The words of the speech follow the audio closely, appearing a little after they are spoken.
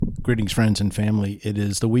Greetings, friends and family. It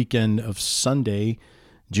is the weekend of Sunday,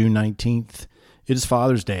 June 19th. It is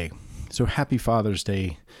Father's Day. So happy Father's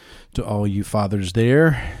Day to all you fathers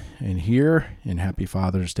there and here, and happy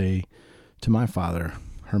Father's Day to my father,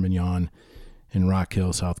 Herman Yon, in Rock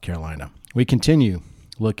Hill, South Carolina. We continue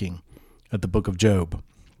looking at the book of Job.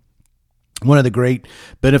 One of the great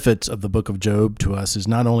benefits of the book of Job to us is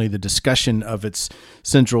not only the discussion of its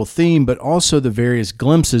central theme, but also the various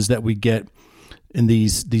glimpses that we get in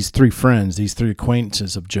these three friends, these three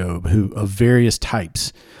acquaintances of Job, who of various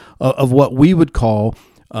types of what we would call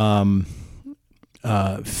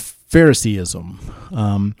Phariseeism.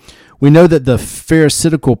 We know that the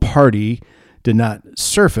Pharisaical party did not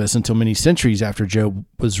surface until many centuries after Job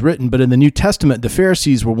was written, but in the New Testament, the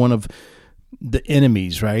Pharisees were one of the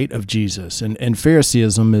enemies, right, of Jesus. And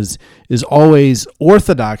Phariseeism is always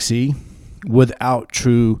orthodoxy without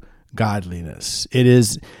true godliness. It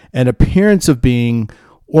is an appearance of being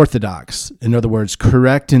orthodox, in other words,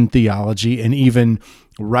 correct in theology and even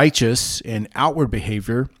righteous in outward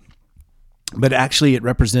behavior, but actually it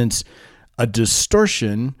represents a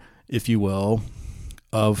distortion, if you will,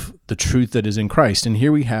 of the truth that is in Christ. And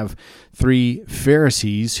here we have three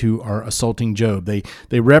Pharisees who are assaulting Job.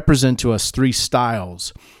 They represent to us three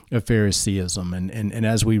styles of Phariseeism. And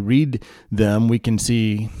as we read them, we can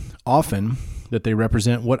see often that they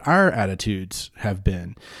represent what our attitudes have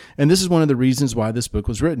been. And this is one of the reasons why this book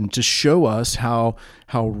was written, to show us how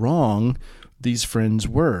wrong these friends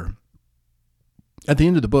were. At the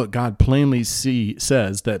end of the book, God plainly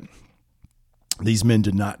says that these men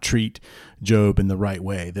did not treat Job in the right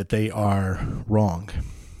way, that they are wrong.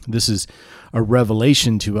 This is a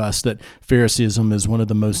revelation to us that Phariseeism is one of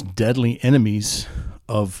the most deadly enemies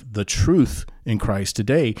of the truth in Christ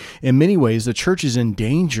today. In many ways, the church is in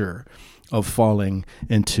danger of falling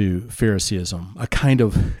into Phariseeism, a kind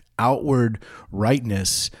of outward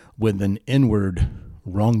rightness with an inward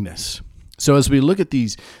wrongness. So as we look at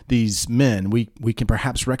these men, we can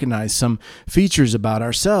perhaps recognize some features about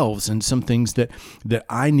ourselves and some things that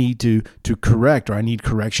I need to correct, or I need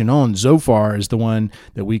correction on. Zophar is the one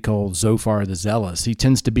that we call Zophar the Zealous. He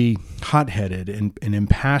tends to be hot-headed and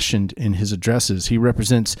impassioned in his addresses. He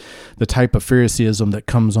represents the type of Phariseeism that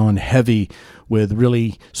comes on heavy with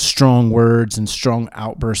really strong words and strong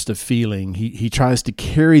outbursts of feeling. He tries to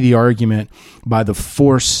carry the argument by the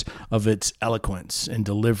force of its eloquence and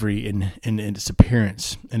delivery and its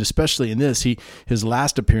appearance. And especially in this, his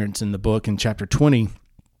last appearance in the book in chapter 20,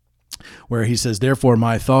 where he says, "Therefore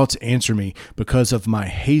my thoughts answer me, because of my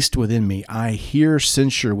haste within me. I hear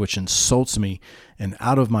censure which insults me, and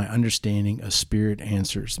out of my understanding a spirit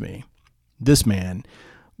answers me." This man,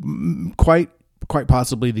 quite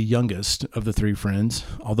possibly the youngest of the three friends,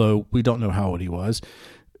 although we don't know how old he was,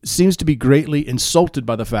 seems to be greatly insulted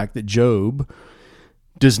by the fact that Job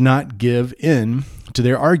does not give in to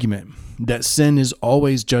their argument, that sin is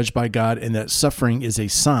always judged by God and that suffering is a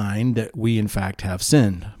sign that we in fact have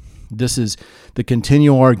sinned. This is the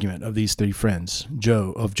continual argument of these three friends,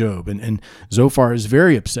 of Job. And Zophar is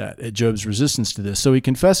very upset at Job's resistance to this. So he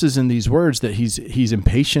confesses in these words that he's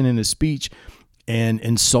impatient in his speech and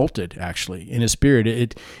insulted, actually, in his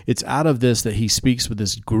spirit. It's out of this that he speaks with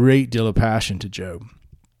this great deal of passion to Job.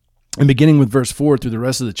 And beginning with verse 4 through the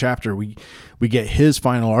rest of the chapter, we get his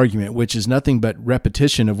final argument, which is nothing but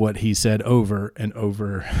repetition of what he said over and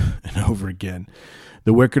over and over again.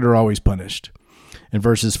 The wicked are always punished. In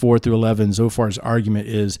verses 4 through 11, Zophar's argument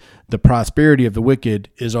is the prosperity of the wicked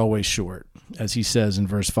is always short. As he says in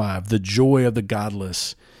verse 5, the joy of the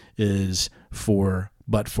godless is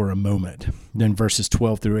but for a moment. Then verses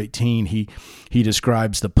 12 through 18, he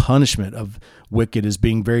describes the punishment of wicked as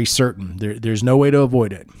being very certain. There's no way to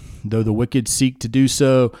avoid it. Though the wicked seek to do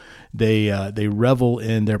so, they revel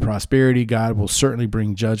in their prosperity. God will certainly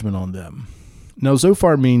bring judgment on them. Now,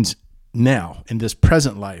 Zophar means now, in this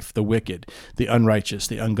present life, the wicked, the unrighteous,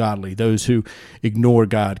 the ungodly, those who ignore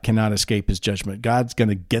God cannot escape his judgment. God's going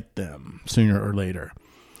to get them sooner or later.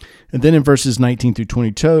 And then in verses 19 through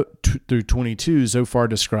 22, Zophar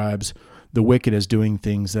describes the wicked as doing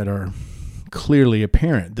things that are clearly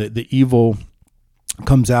apparent. The evil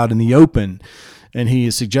comes out in the open, and he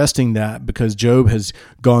is suggesting that because Job has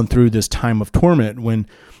gone through this time of torment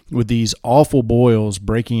with these awful boils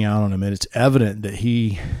breaking out on him, and it's evident that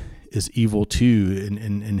he is evil too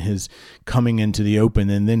in his coming into the open.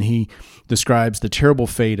 And then he describes the terrible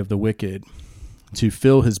fate of the wicked, To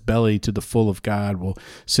fill his belly to the full of God will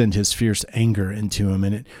send his fierce anger into him,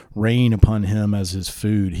 and it rain upon him as his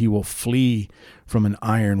food. He will flee from an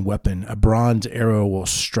iron weapon. A bronze arrow will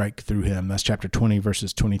strike through him. That's chapter 20,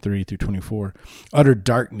 verses 23 through 24. Utter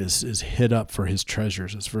darkness is hid up for his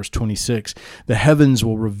treasures. That's verse 26. The heavens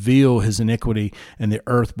will reveal his iniquity, and the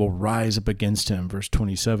earth will rise up against him. Verse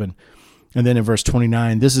 27. And then in verse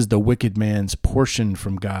 29, this is the wicked man's portion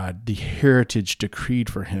from God, the heritage decreed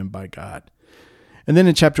for him by God. And then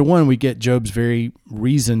in chapter 1, we get Job's very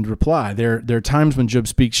reasoned reply. There are times when Job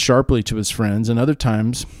speaks sharply to his friends, and other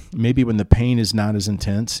times, maybe when the pain is not as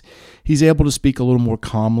intense, he's able to speak a little more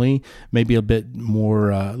calmly, maybe a bit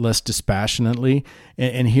more less dispassionately.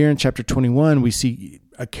 And here in chapter 21, we see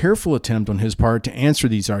a careful attempt on his part to answer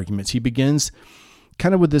these arguments. He begins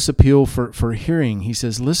kind of with this appeal for hearing. He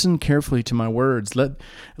says, listen carefully to my words. Let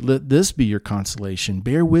this be your consolation.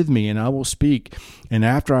 Bear with me, and I will speak. And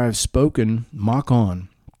after I have spoken, mock on.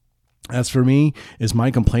 As for me, is my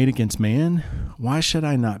complaint against man? Why should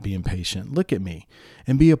I not be impatient? Look at me,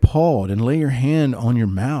 and be appalled, and lay your hand on your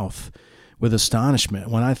mouth with astonishment.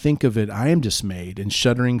 When I think of it, I am dismayed, and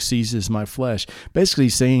shuddering seizes my flesh. Basically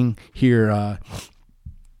saying here,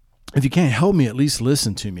 if you can't help me, at least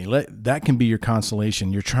listen to me. That can be your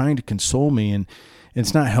consolation. You're trying to console me, and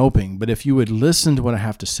it's not helping. But if you would listen to what I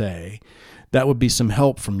have to say, that would be some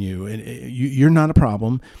help from you. You're not a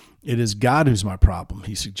problem. It is God who's my problem,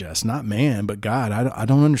 he suggests. Not man, but God. I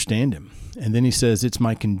don't understand him. And then he says, it's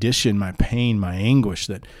my condition, my pain, my anguish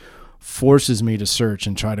that forces me to search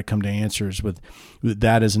and try to come to answers. With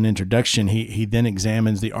that as an introduction, he then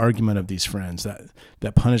examines the argument of these friends,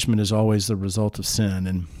 that punishment is always the result of sin.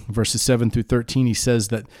 And verses 7 through 13, he says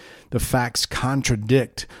that the facts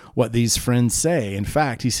contradict what these friends say. In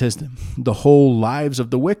fact, he says the whole lives of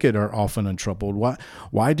the wicked are often untroubled.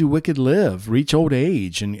 Why do wicked live, reach old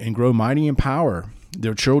age, and grow mighty in power?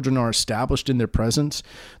 Their children are established in their presence,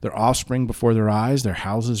 their offspring before their eyes, their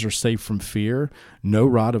houses are safe from fear. No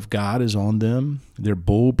rod of God is on them. Their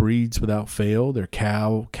bull breeds without fail, their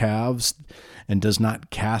cow calves and does not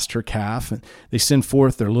cast her calf. They send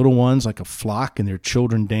forth their little ones like a flock, and their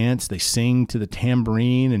children dance. They sing to the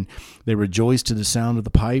tambourine, and they rejoice to the sound of the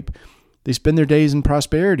pipe. They spend their days in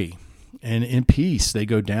prosperity, and in peace they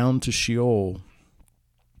go down to Sheol.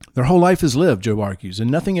 Their whole life is lived, Job argues, and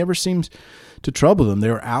nothing ever seems to trouble them. They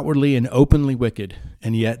are outwardly and openly wicked,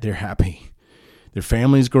 and yet they're happy. Their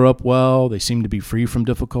families grow up well. They seem to be free from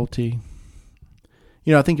difficulty.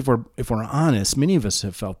 I think if we're honest, many of us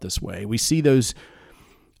have felt this way. We see those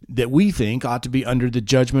that we think ought to be under the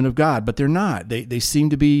judgment of God, but they're not. They seem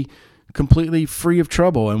to be completely free of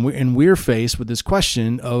trouble, and we're faced with this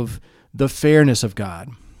question of the fairness of God.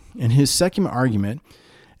 And his second argument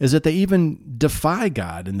is that they even defy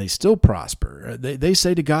God and they still prosper. They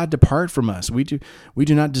say to God, depart from us. We do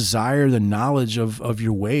not desire the knowledge of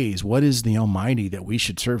your ways. What is the Almighty that we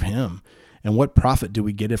should serve him? And what profit do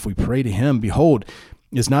we get if we pray to him? Behold,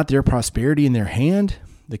 is not their prosperity in their hand?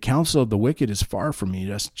 The counsel of the wicked is far from me.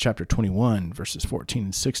 That's chapter 21, verses 14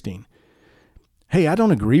 and 16. Hey, I don't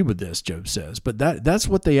agree with this, Job says, but that's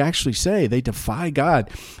what they actually say. They defy God.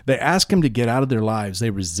 They ask him to get out of their lives. They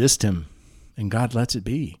resist him, and God lets it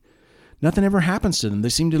be. Nothing ever happens to them. They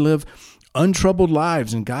seem to live untroubled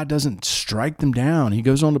lives, and God doesn't strike them down. He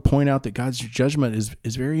goes on to point out that God's judgment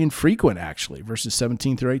is very infrequent, actually, verses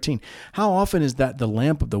 17 through 18. How often is that the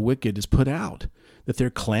lamp of the wicked is put out, that their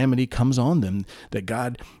calamity comes on them, that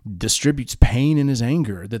God distributes pain in his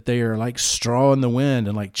anger, that they are like straw in the wind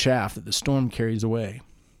and like chaff that the storm carries away?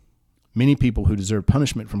 Many people who deserve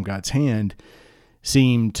punishment from God's hand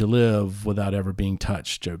seem to live without ever being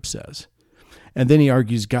touched, Job says. And then he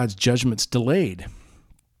argues God's judgment's delayed.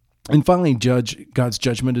 And finally, God's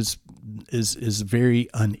judgment is very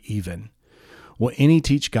uneven. Will any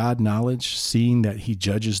teach God knowledge, seeing that he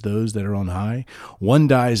judges those that are on high? One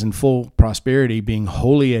dies in full prosperity, being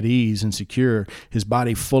wholly at ease and secure, his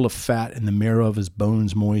body full of fat and the marrow of his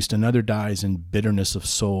bones moist. Another dies in bitterness of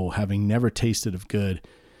soul, having never tasted of good.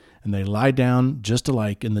 And they lie down just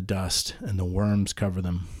alike in the dust, and the worms cover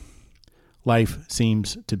them. Life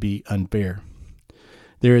seems to be unfair.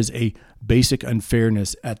 There is a basic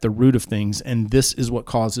unfairness at the root of things, and this is what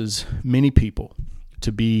causes many people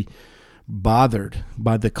to be bothered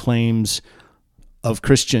by the claims of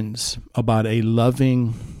Christians about a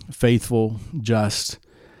loving, faithful, just,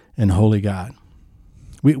 and holy God.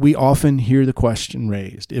 We often hear the question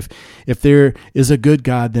raised, if there is a good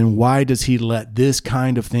God, then why does he let this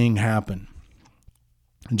kind of thing happen?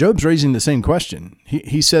 And Job's raising the same question.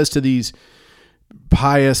 He says to these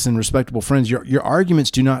pious and respectable friends, your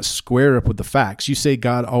arguments do not square up with the facts. You say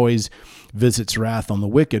God always visits wrath on the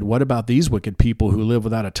wicked. What about these wicked people who live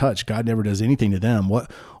without a touch? God never does anything to them.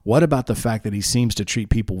 What about the fact that he seems to treat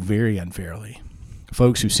people very unfairly?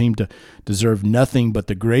 Folks who seem to deserve nothing but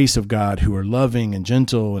the grace of God, who are loving and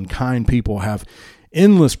gentle and kind people, have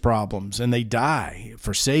endless problems and they die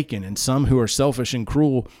forsaken. And some who are selfish and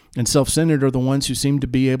cruel and self-centered are the ones who seem to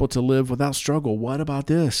be able to live without struggle. What about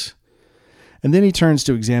this? And then he turns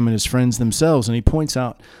to examine his friends themselves, and he points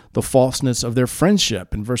out the falseness of their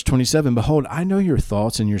friendship. In verse 27, behold, I know your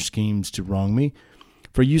thoughts and your schemes to wrong me.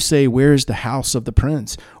 For you say, where is the house of the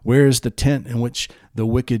prince? Where is the tent in which the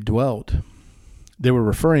wicked dwelt? They were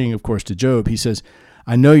referring, of course, to Job. He says,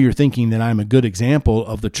 I know you're thinking that I'm a good example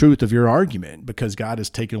of the truth of your argument because God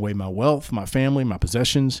has taken away my wealth, my family, my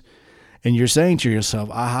possessions. And you're saying to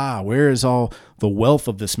yourself, aha, where is all the wealth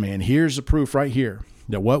of this man? Here's the proof right here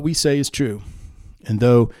that what we say is true. And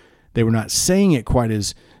though they were not saying it quite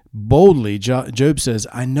as boldly, Job says,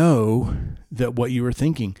 I know that what you are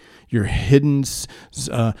thinking, your hidden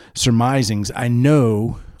surmisings, I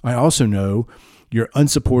also know your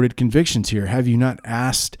unsupported convictions here. Have you not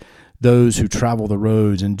asked those who travel the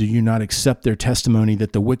roads, and do you not accept their testimony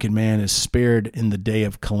that the wicked man is spared in the day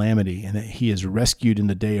of calamity, and that he is rescued in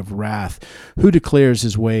the day of wrath? Who declares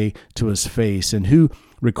his way to his face, and who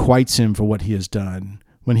requites him for what he has done?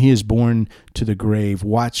 When he is borne to the grave,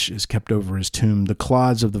 watch is kept over his tomb. The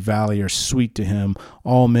clods of the valley are sweet to him.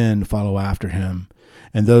 All men follow after him,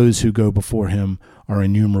 and those who go before him are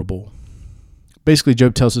innumerable. Basically,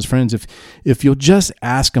 Job tells his friends, if you'll just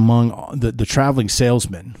ask among the traveling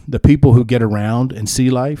salesmen, the people who get around and see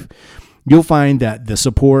life, you'll find that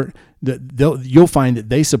you'll find that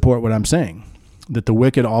they support what I'm saying, that the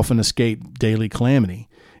wicked often escape daily calamity.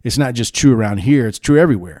 It's not just true around here, it's true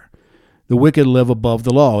everywhere. The wicked live above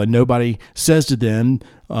the law, and nobody says to them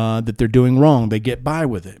that they're doing wrong. They get by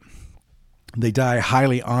with it. They die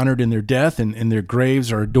highly honored in their death, and their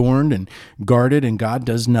graves are adorned and guarded, and God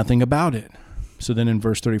does nothing about it. So then in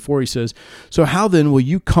verse 34, he says, so how then will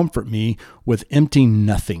you comfort me with empty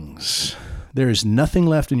nothings? There is nothing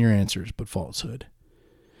left in your answers but falsehood.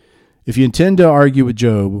 If you intend to argue with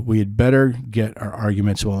Job, we had better get our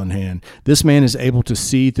arguments well in hand. This man is able to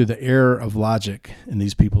see through the error of logic in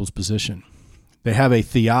these people's position. They have a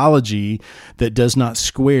theology that does not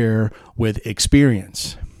square with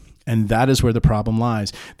experience. And that is where the problem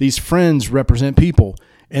lies. These friends represent people,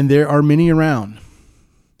 and there are many around.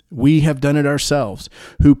 We have done it ourselves,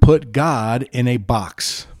 who put God in a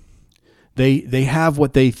box. They have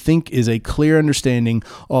what they think is a clear understanding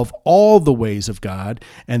of all the ways of God,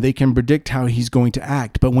 and they can predict how he's going to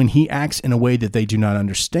act. But when he acts in a way that they do not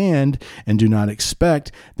understand and do not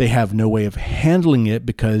expect, they have no way of handling it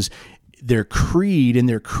because in their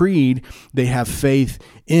creed, they have faith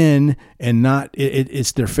in and not,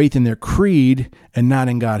 it's their faith in their creed and not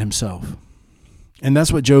in God himself. And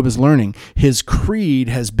that's what Job is learning. His creed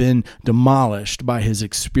has been demolished by his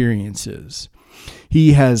experiences.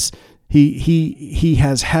 He has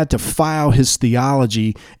had to file his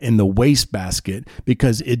theology in the wastebasket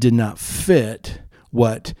because it did not fit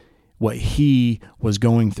what he was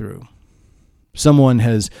going through. Someone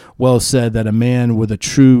has well said that a man with a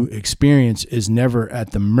true experience is never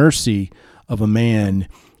at the mercy of a man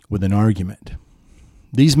with an argument.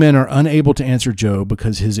 These men are unable to answer Job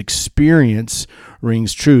because his experience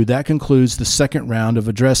rings true. That concludes the second round of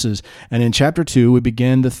addresses. And in chapter 2, we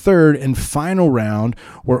begin the third and final round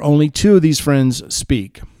where only two of these friends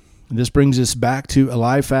speak. And this brings us back to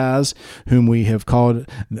Eliphaz, whom we have called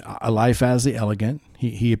Eliphaz the Elegant.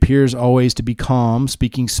 He appears always to be calm,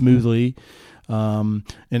 speaking smoothly, and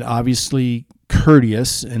obviously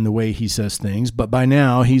courteous in the way he says things, but by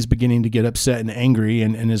now he's beginning to get upset and angry,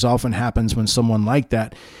 and as often happens when someone like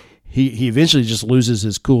that, he eventually just loses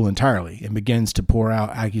his cool entirely and begins to pour out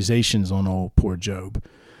accusations on old poor Job.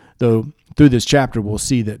 Though through this chapter we'll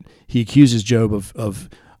see that he accuses Job of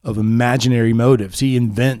imaginary motives. He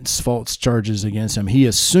invents false charges against him. He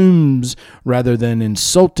assumes rather than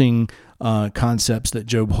insulting concepts that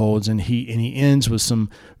Job holds, and he ends with some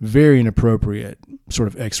very inappropriate sort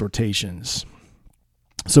of exhortations.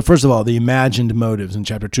 So first of all, the imagined motives in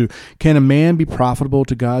chapter 2. Can a man be profitable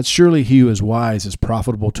to God? Surely he who is wise is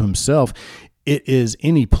profitable to himself. It is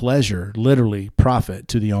any pleasure, literally profit,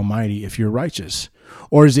 to the Almighty if you're righteous.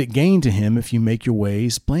 Or is it gain to him if you make your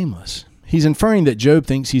ways blameless? He's inferring that Job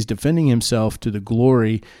thinks he's defending himself to the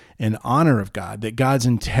glory and honor of God, that God's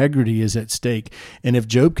integrity is at stake. And if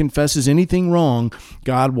Job confesses anything wrong,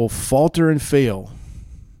 God will falter and fail.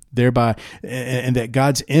 thereby, and that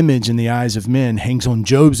God's image in the eyes of men hangs on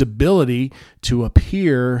Job's ability to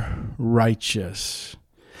appear righteous.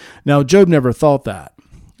 Now, Job never thought that.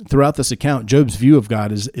 Throughout this account, Job's view of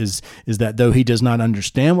God is that though he does not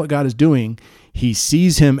understand what God is doing, he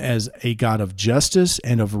sees him as a God of justice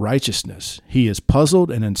and of righteousness. He is puzzled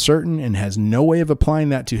and uncertain and has no way of applying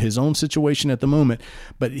that to his own situation at the moment,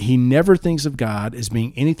 but he never thinks of God as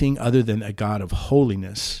being anything other than a God of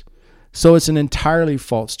holiness. So it's an entirely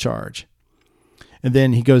false charge. And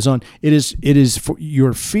then he goes on, it is for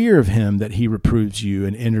your fear of him that he reproves you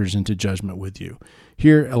and enters into judgment with you.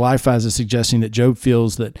 Here, Eliphaz is suggesting that Job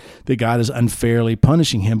feels that God is unfairly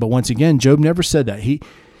punishing him. But once again, Job never said that.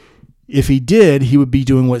 If he did, he would be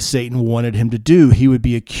doing what Satan wanted him to do. He would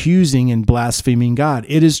be accusing and blaspheming God.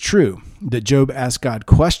 It is true that Job asked God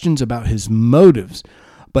questions about his motives,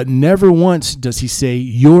 but never once does he say,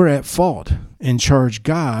 you're at fault, and charge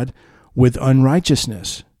God with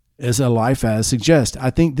unrighteousness, as Eliphaz suggests.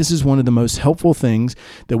 I think this is one of the most helpful things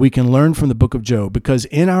that we can learn from the book of Job, because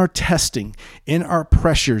in our testing, in our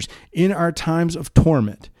pressures, in our times of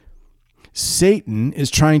torment, Satan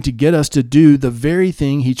is trying to get us to do the very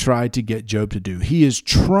thing he tried to get Job to do. He is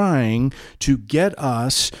trying to get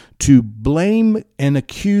us to blame and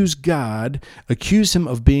accuse God, accuse him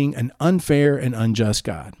of being an unfair and unjust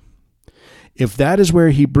God. If that is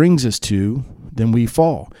where he brings us to, then we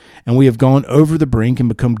fall, and we have gone over the brink and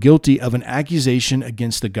become guilty of an accusation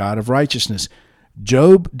against the God of righteousness.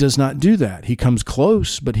 Job does not do that. He comes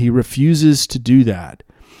close, but he refuses to do that.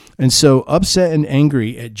 And so, upset and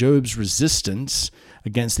angry at Job's resistance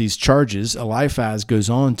against these charges, Eliphaz goes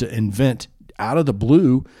on to invent, out of the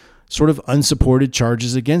blue, sort of unsupported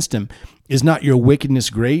charges against him. Is not your wickedness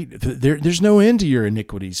great? There's no end to your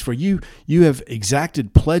iniquities. For you have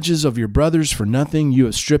exacted pledges of your brothers for nothing. You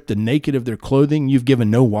have stripped the naked of their clothing. You've given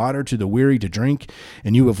no water to the weary to drink,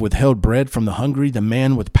 and you have withheld bread from the hungry. The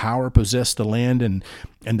man with power possessed the land, and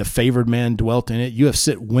the favored man dwelt in it. You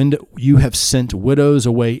have sent widows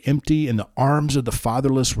away empty, and the arms of the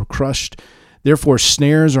fatherless were crushed. Therefore,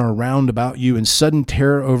 snares are round about you, and sudden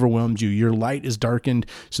terror overwhelms you. Your light is darkened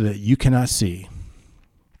so that you cannot see.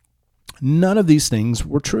 None of these things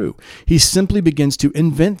were true. He simply begins to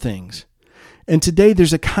invent things. And today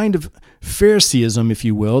there's a kind of Phariseeism, if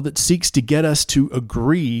you will, that seeks to get us to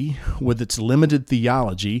agree with its limited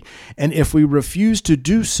theology. And if we refuse to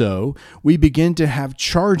do so, we begin to have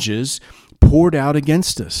charges poured out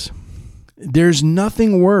against us. There's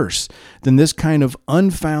nothing worse than this kind of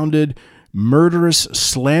unfounded, murderous,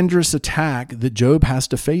 slanderous attack that Job has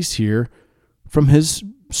to face here from his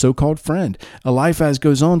so-called friend. Eliphaz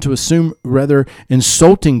goes on to assume rather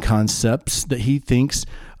insulting concepts that he thinks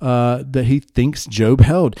Job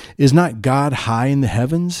held. Is not God high in the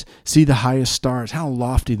heavens? See the highest stars, how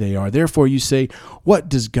lofty they are. Therefore you say, what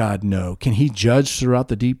does God know? Can he judge throughout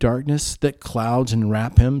the deep darkness that clouds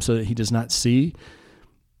enwrap him so that he does not see?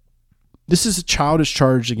 This is a childish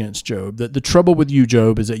charge against Job. The trouble with you,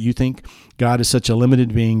 Job, is that you think God is such a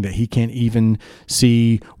limited being that he can't even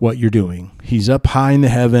see what you're doing. He's up high in the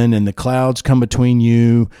heaven, and the clouds come between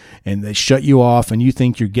you, and they shut you off, and you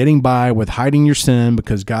think you're getting by with hiding your sin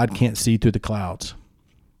because God can't see through the clouds.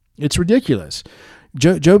 It's ridiculous.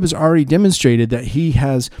 Job has already demonstrated that he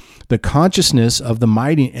has the consciousness of the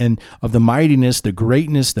mighty and of the mightiness, the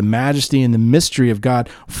greatness, the majesty, and the mystery of God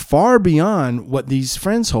far beyond what these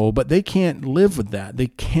friends hold, but they can't live with that. They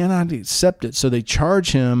cannot accept it, so they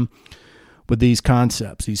charge him with these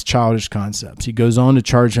concepts, these childish concepts. He goes on to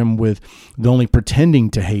charge him with the only pretending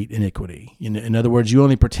to hate iniquity. In other words, you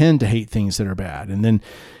only pretend to hate things that are bad. And then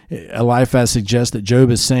Eliphaz suggests that Job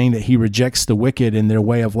is saying that he rejects the wicked in their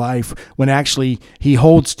way of life when actually he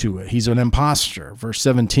holds to it. He's an imposter. Verse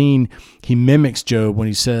 17, he mimics Job when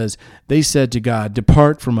he says, they said to God,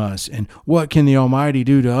 depart from us, and what can the Almighty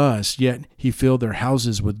do to us? Yet he filled their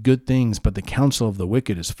houses with good things, but the counsel of the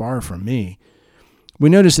wicked is far from me. We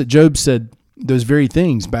notice that Job said those very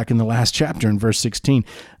things back in the last chapter in verse 16.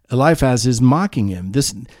 Eliphaz is mocking him.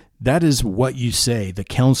 That is what you say. The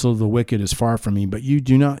counsel of the wicked is far from me, but you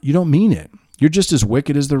don't mean it. You're just as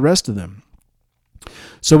wicked as the rest of them.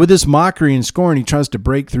 So with this mockery and scorn, he tries to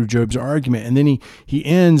break through Job's argument. And then he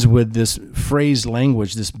ends with this phrased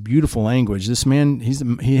language, this beautiful language. This man,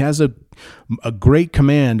 he has a great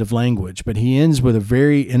command of language, but he ends with a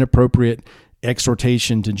very inappropriate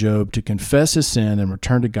exhortation to Job to confess his sin and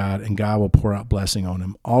return to God, and God will pour out blessing on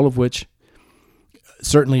him, all of which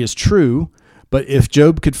certainly is true. But if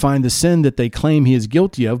Job could find the sin that they claim he is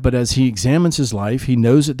guilty of, but as he examines his life, he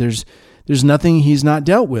knows that there's nothing he's not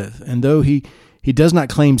dealt with. And though he He does not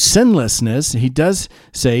claim sinlessness. He does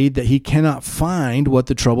say that he cannot find what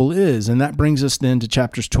the trouble is. And that brings us then to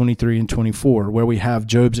chapters 23 and 24, where we have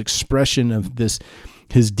Job's expression of this,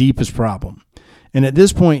 his deepest problem. And at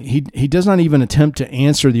this point, he does not even attempt to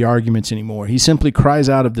answer the arguments anymore. He simply cries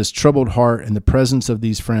out of this troubled heart in the presence of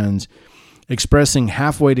these friends, expressing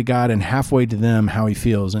halfway to God and halfway to them how he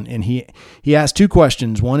feels. And he asks two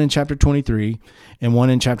questions, one in chapter 23 and one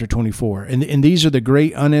in chapter 24. And these are the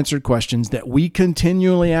great unanswered questions that we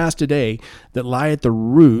continually ask today that lie at the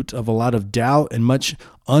root of a lot of doubt and much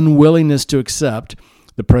unwillingness to accept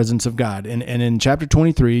the presence of God. And in chapter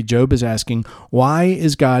 23, Job is asking, why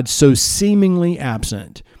is God so seemingly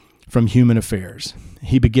absent from human affairs?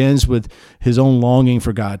 He begins with his own longing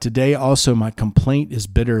for God. Today also my complaint is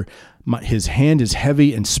bitter. His hand is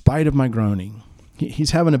heavy in spite of my groaning.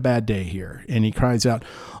 He's having a bad day here. And he cries out,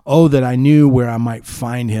 oh, that I knew where I might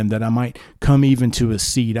find him, that I might come even to his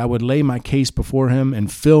seat. I would lay my case before him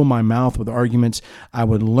and fill my mouth with arguments. I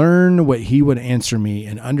would learn what he would answer me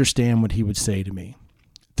and understand what he would say to me.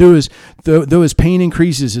 Though his pain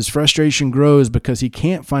increases, his frustration grows because he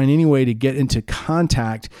can't find any way to get into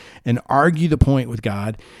contact and argue the point with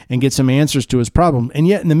God and get some answers to his problem. And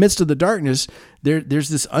yet in the midst of the darkness, there's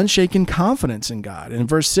this unshaken confidence in God. And in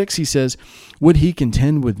verse 6, he says, would he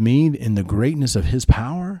contend with me in the greatness of his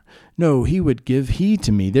power? No, he would give heed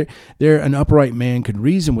to me. There an upright man could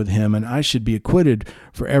reason with him, and I should be acquitted,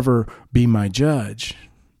 forever be my judge.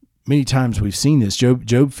 Many times we've seen this.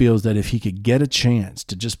 Job feels that if he could get a chance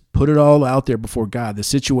to just put it all out there before God, the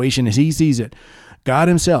situation as he sees it, God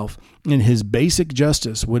himself in his basic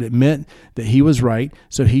justice would admit that he was right.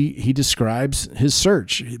 So he describes his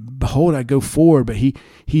search. Behold, I go forward, but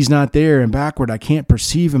he's not there, and backward I can't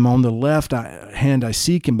perceive him. On the left hand I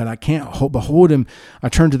seek him, but I can't behold him. I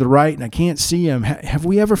turn to the right and I can't see him. Have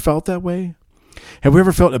we ever felt that way? Have we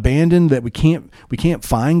ever felt abandoned, that we can't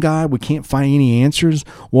find God, we can't find any answers,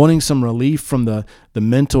 wanting some relief from the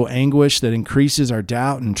mental anguish that increases our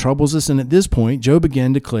doubt and troubles us? And at this point, Job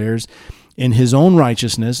again declares in his own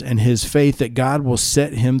righteousness and his faith that God will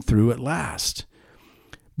set him through at last.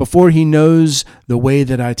 Before he knows the way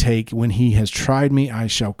that I take, when he has tried me, I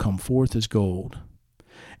shall come forth as gold.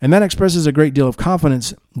 And that expresses a great deal of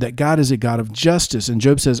confidence that God is a God of justice. And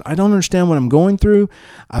Job says, I don't understand what I'm going through.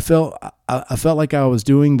 I felt like I was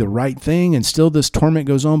doing the right thing, and still this torment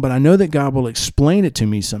goes on, but I know that God will explain it to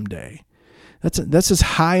me someday. That's as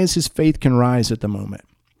high as his faith can rise at the moment.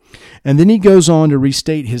 And then he goes on to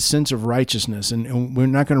restate his sense of righteousness. And we're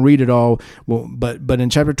not going to read it all, but in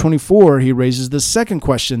chapter 24, he raises the second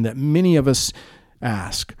question that many of us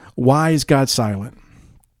ask. Why is God silent?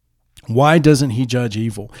 Why doesn't he judge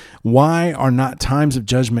evil? Why are not times of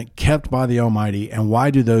judgment kept by the Almighty? And why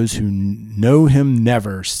do those who know him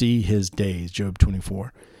never see his days? Job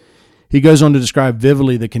 24. He goes on to describe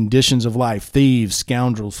vividly the conditions of life. Thieves,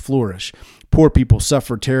 scoundrels flourish. Poor people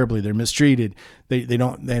suffer terribly. They're mistreated. They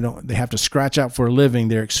have to scratch out for a living.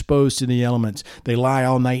 They're exposed to the elements. They lie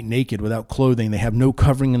all night naked without clothing. They have no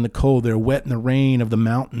covering in the cold. They're wet in the rain of the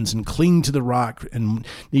mountains and cling to the rock and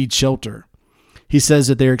need shelter. He says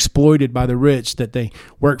that they're exploited by the rich, that they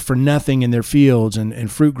work for nothing in their fields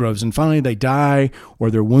and fruit groves. And finally they die,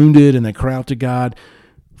 or they're wounded and they cry out to God.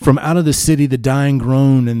 From out of the city the dying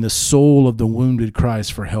groan, and the soul of the wounded cries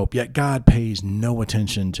for help. Yet God pays no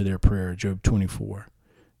attention to their prayer. Job 24,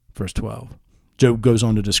 verse 12. Job goes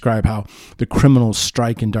on to describe how the criminals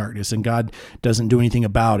strike in darkness and God doesn't do anything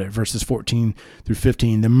about it. Verses 14 through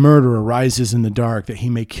 15. The murderer rises in the dark that he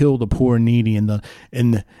may kill the poor and needy, in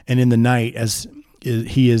the night as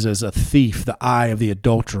he is as a thief. The eye of the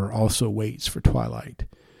adulterer also waits for twilight.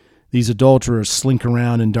 These adulterers slink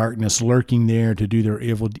around in darkness, lurking there to do their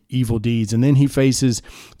evil deeds. And then he faces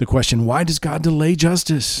the question, why does God delay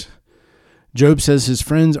justice? Job says his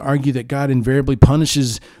friends argue that God invariably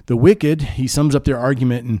punishes the wicked. He sums up their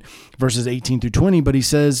argument in verses 18 through 20, but he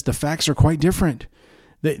says the facts are quite different.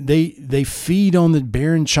 They feed on the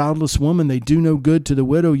barren, childless woman. They do no good to the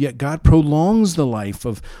widow, yet God prolongs the life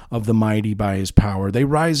of the mighty by his power. They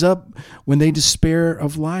rise up when they despair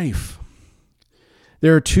of life.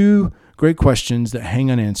 There are two great questions that hang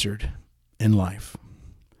unanswered in life.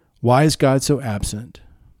 Why is God so absent,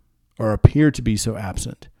 or appear to be so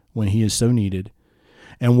absent, when he is so needed?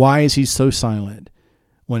 And why is he so silent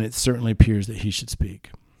when it certainly appears that he should speak?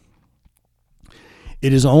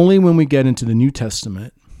 It is only when we get into the New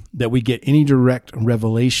Testament that we get any direct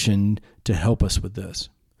revelation to help us with this.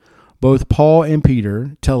 Both Paul and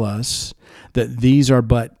Peter tell us that these are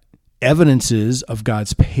but evidences of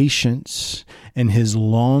God's patience and his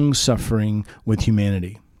long suffering with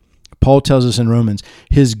humanity. Paul tells us in Romans,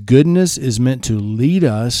 his goodness is meant to lead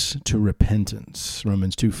us to repentance.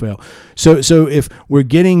 Romans 2:12. So if we're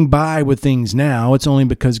getting by with things now, it's only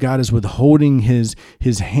because God is withholding his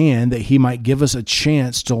hand that he might give us a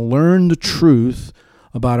chance to learn the truth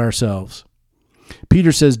about ourselves.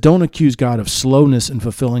 Peter says, don't accuse God of slowness in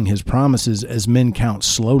fulfilling his promises as men count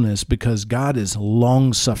slowness, because God is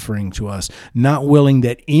long-suffering to us, not willing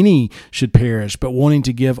that any should perish, but wanting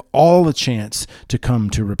to give all a chance to come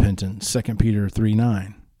to repentance. 2 Peter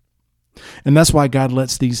 3:9. And that's why God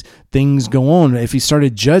lets these things go on. If he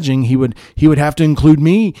started judging, he would have to include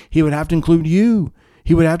me. He would have to include you.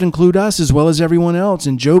 He would have to include us as well as everyone else.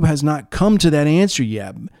 And Job has not come to that answer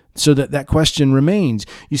yet. So that question remains.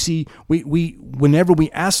 You see, we whenever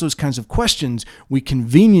we ask those kinds of questions, we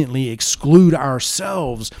conveniently exclude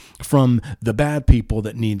ourselves from the bad people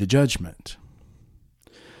that need the judgment.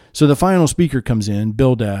 So the final speaker comes in,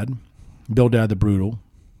 Bildad the brutal,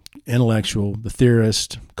 intellectual, the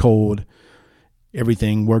theorist, cold,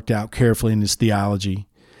 everything worked out carefully in his theology.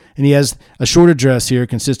 And he has a short address here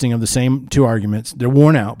consisting of the same two arguments. They're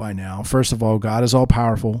worn out by now. First of all, God is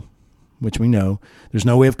all-powerful, which we know. There's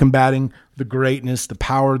no way of combating the greatness, the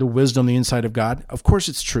power, the wisdom, the insight of God. Of course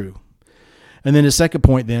it's true. And then his second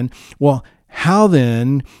point then, well, how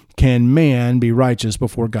then can man be righteous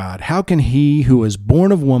before God? How can he who is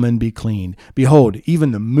born of woman be clean? Behold,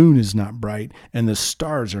 even the moon is not bright, and the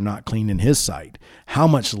stars are not clean in his sight. How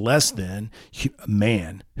much less then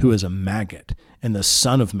man who is a maggot, and the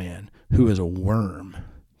son of man who is a worm?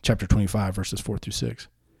 Chapter 25, verses 4 through 6.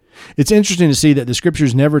 It's interesting to see that the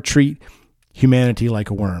scriptures never treat humanity like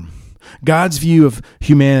a worm. God's view of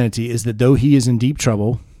humanity is that though he is in deep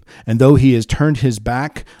trouble, and though he has turned his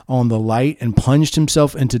back on the light and plunged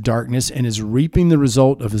himself into darkness and is reaping the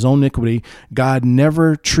result of his own iniquity, God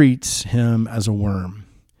never treats him as a worm.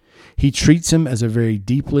 He treats him as a very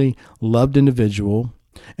deeply loved individual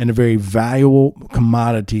and a very valuable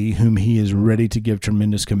commodity whom he is ready to give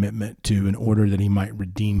tremendous commitment to in order that he might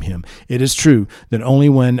redeem him. It is true that only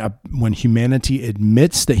when humanity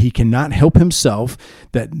admits that he cannot help himself,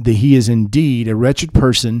 that he is indeed a wretched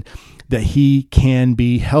person, that he can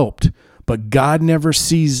be helped. But God never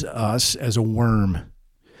sees us as a worm.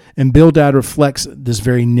 And Bildad reflects this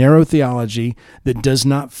very narrow theology that does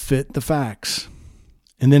not fit the facts.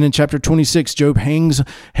 And then in chapter 26, Job hangs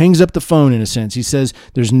up the phone in a sense. He says,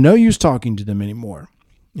 there's no use talking to them anymore.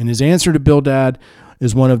 And his answer to Bildad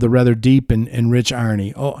is one of the rather deep and rich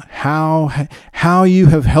irony. Oh, how you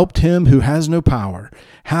have helped him who has no power.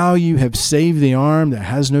 How you have saved the arm that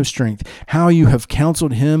has no strength. How you have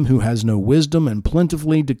counseled him who has no wisdom and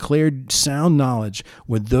plentifully declared sound knowledge.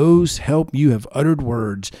 With those help you have uttered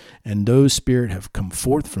words, and those spirit have come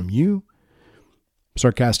forth from you.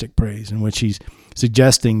 Sarcastic praise in which he's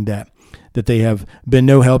suggesting that they have been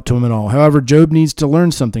no help to him at all. However, Job needs to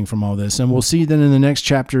learn something from all this, and we'll see then in the next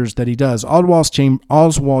chapters that he does.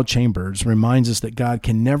 Oswald Chambers reminds us that God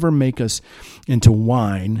can never make us into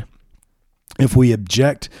wine if we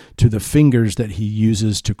object to the fingers that he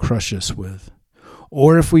uses to crush us with.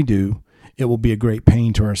 Or if we do, it will be a great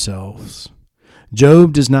pain to ourselves.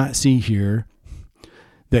 Job does not see here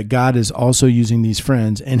that God is also using these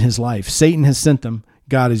friends in his life. Satan has sent them.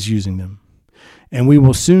 God is using them. And we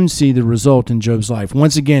will soon see the result in Job's life.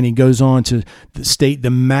 Once again, he goes on to state the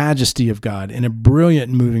majesty of God in a brilliant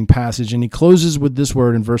and moving passage. And he closes with this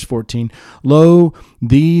word in verse 14, Lo,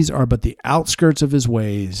 these are but the outskirts of his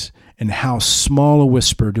ways, and how small a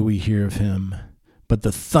whisper do we hear of him, but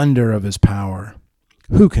the thunder of his power.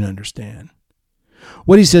 Who can understand?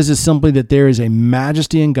 What he says is simply that there is a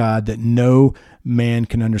majesty in God that no man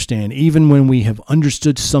can understand. Even when we have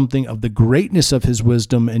understood something of the greatness of his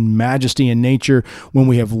wisdom and majesty in nature, when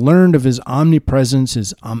we have learned of his omnipresence,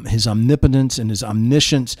 his omnipotence, and his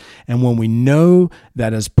omniscience, and when we know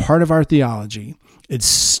that as part of our theology, it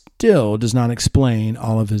still does not explain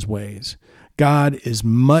all of his ways. God is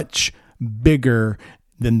much bigger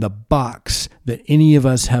than the box that any of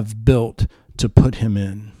us have built to put him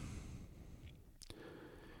in.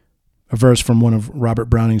 A verse from one of Robert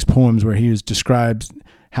Browning's poems where he describes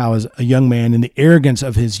how as a young man in the arrogance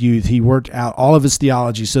of his youth, he worked out all of his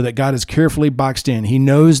theology so that God is carefully boxed in. He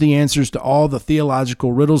knows the answers to all the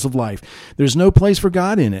theological riddles of life. There's no place for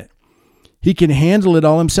God in it. He can handle it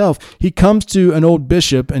all himself. He comes to an old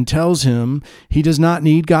bishop and tells him he does not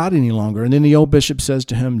need God any longer. And then the old bishop says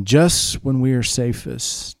to him, just when we are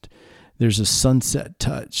safest, there's a sunset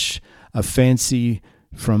touch, a fancy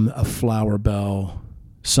from a flower bell,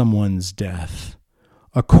 someone's death,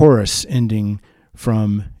 a chorus ending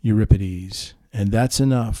from Euripides, and that's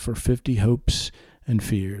enough for 50 hopes and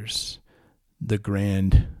fears, the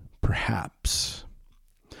grand perhaps.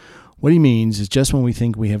 What he means is just when we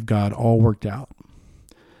think we have God all worked out,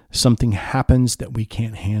 something happens that we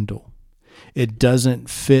can't handle. It doesn't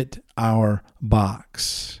fit our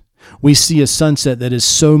box. We see a sunset that is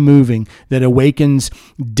so moving that awakens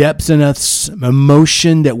depths in us,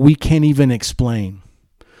 emotion that we can't even explain.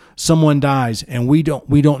 Someone dies and we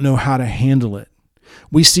don't know how to handle it.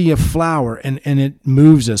 We see a flower and it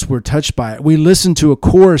moves us. We're touched by it. We listen to a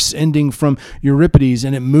chorus ending from Euripides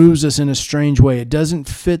and it moves us in a strange way. It doesn't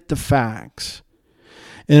fit the facts.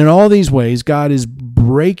 And in all these ways, God is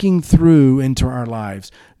breaking through into our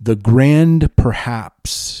lives, the grand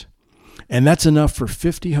perhaps. And that's enough for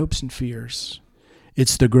 50 hopes and fears.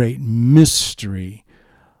 It's the great mystery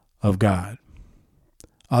of God.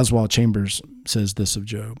 Oswald Chambers says this of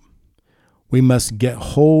Job: we must get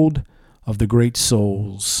hold of the great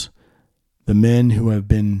souls, the men who have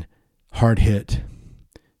been hard hit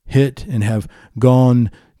and have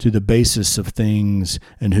gone to the basis of things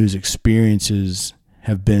and whose experiences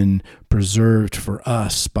have been preserved for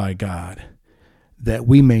us by God, that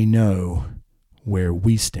we may know where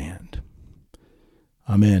we stand.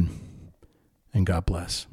 Amen, and God bless.